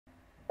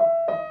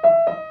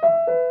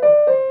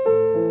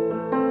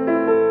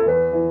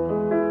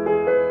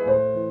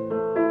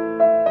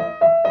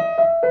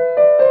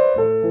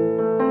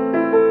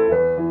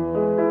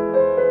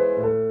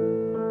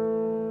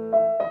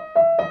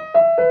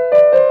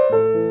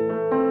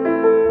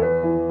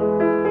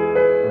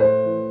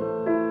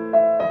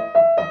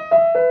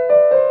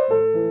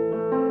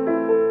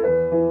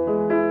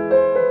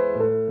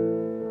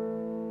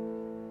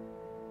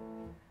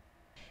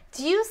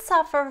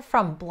suffer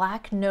from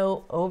black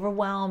note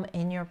overwhelm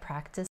in your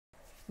practice?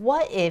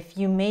 What if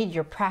you made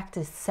your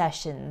practice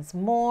sessions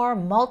more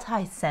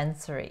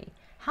multi-sensory?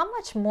 How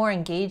much more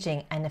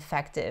engaging and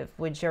effective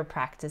would your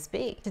practice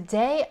be?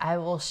 Today, I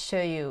will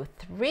show you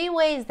 3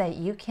 ways that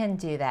you can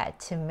do that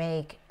to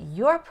make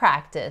your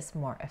practice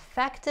more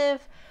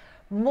effective,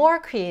 more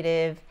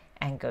creative,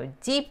 and go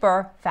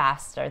deeper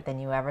faster than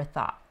you ever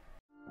thought.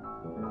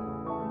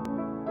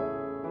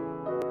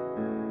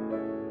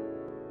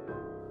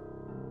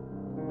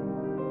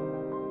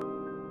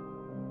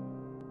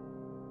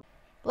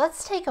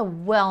 Let's take a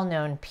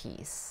well-known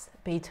piece,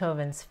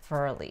 Beethoven's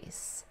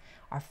Fingertip.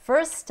 Our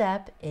first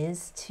step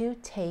is to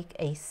take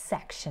a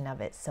section of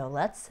it, so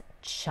let's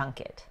chunk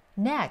it.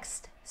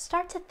 Next,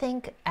 start to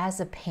think as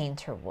a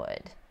painter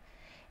would.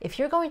 If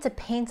you're going to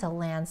paint a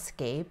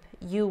landscape,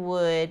 you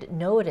would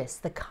notice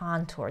the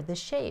contour, the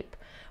shape,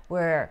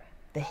 where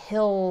the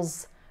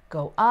hills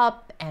go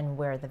up and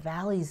where the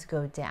valleys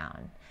go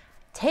down.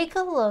 Take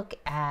a look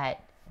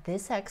at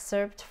this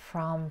excerpt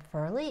from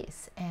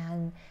Fingertip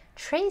and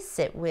trace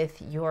it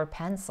with your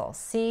pencil.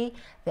 See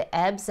the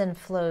ebbs and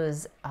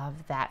flows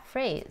of that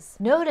phrase.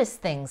 Notice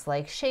things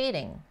like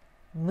shading,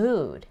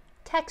 mood,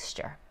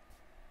 texture.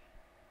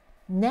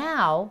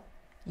 Now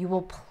you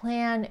will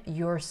plan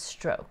your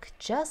stroke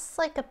just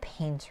like a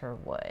painter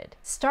would.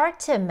 Start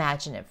to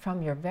imagine it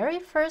from your very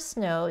first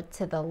note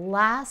to the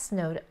last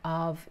note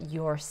of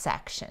your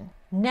section.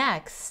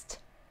 Next,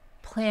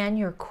 plan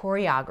your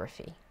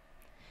choreography.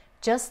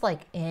 Just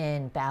like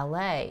in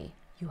ballet,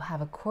 you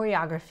have a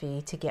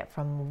choreography to get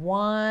from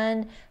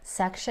one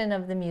section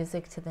of the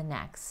music to the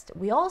next.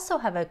 We also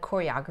have a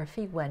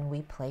choreography when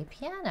we play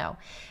piano,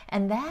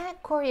 and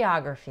that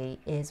choreography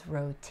is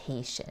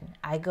rotation.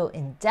 I go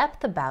in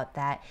depth about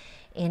that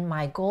in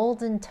my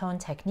Golden Tone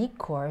Technique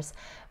course,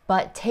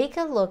 but take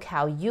a look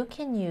how you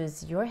can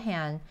use your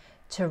hand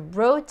to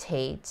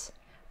rotate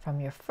from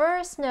your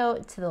first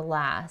note to the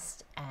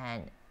last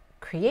and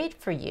create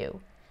for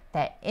you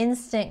that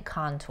instant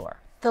contour.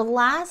 The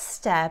last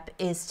step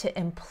is to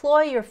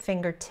employ your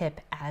fingertip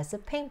as a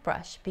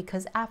paintbrush,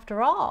 because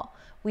after all,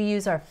 we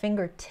use our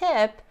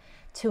fingertip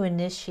to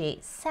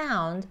initiate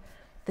sound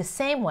the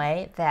same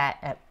way that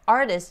an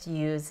artist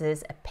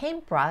uses a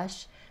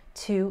paintbrush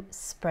to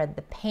spread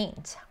the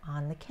paint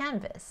on the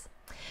canvas.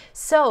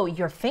 So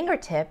your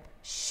fingertip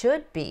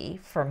should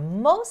be, for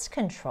most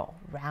control,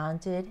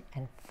 rounded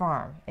and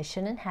firm. It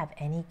shouldn't have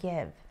any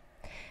give.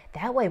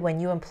 That way,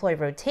 when you employ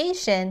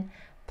rotation,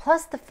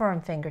 plus the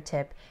firm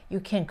fingertip, you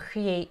can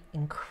create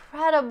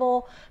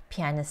incredible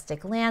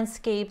pianistic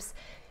landscapes,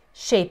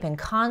 shape and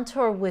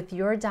contour with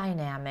your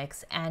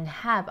dynamics, and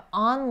have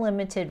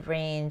unlimited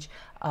range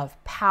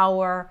of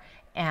power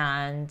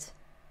and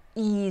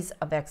ease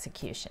of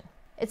execution.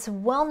 It's a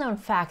well-known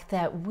fact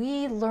that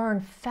we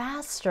learn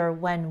faster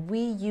when we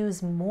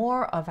use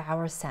more of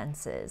our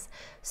senses.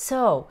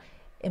 So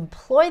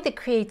employ the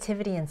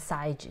creativity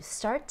inside you.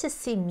 Start to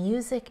see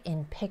music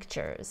in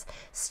pictures.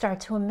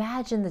 Start to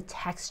imagine the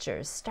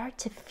textures. Start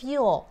to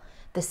feel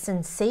the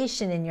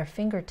sensation in your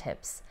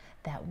fingertips,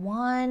 that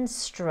one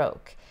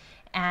stroke.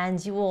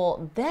 And you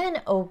will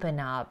then open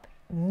up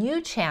new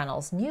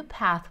channels, new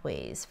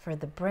pathways for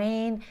the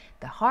brain,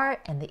 the heart,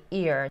 and the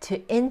ear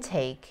to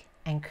intake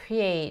and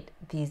create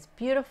these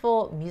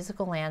beautiful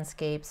musical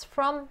landscapes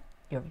from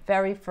your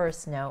very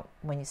first note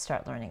when you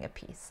start learning a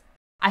piece.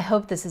 I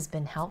hope this has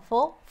been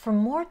helpful. For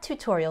more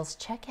tutorials,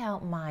 check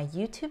out my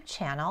YouTube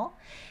channel.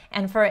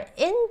 And for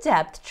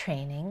in-depth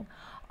training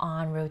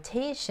on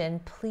rotation,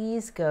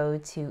 please go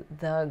to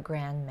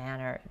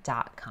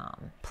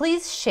thegrandmanner.com.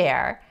 Please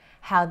share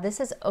how this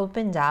has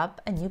opened up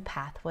a new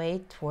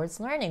pathway towards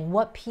learning.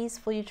 What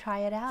piece will you try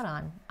it out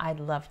on? I'd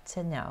love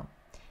to know.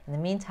 In the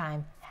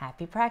meantime,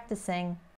 happy practicing.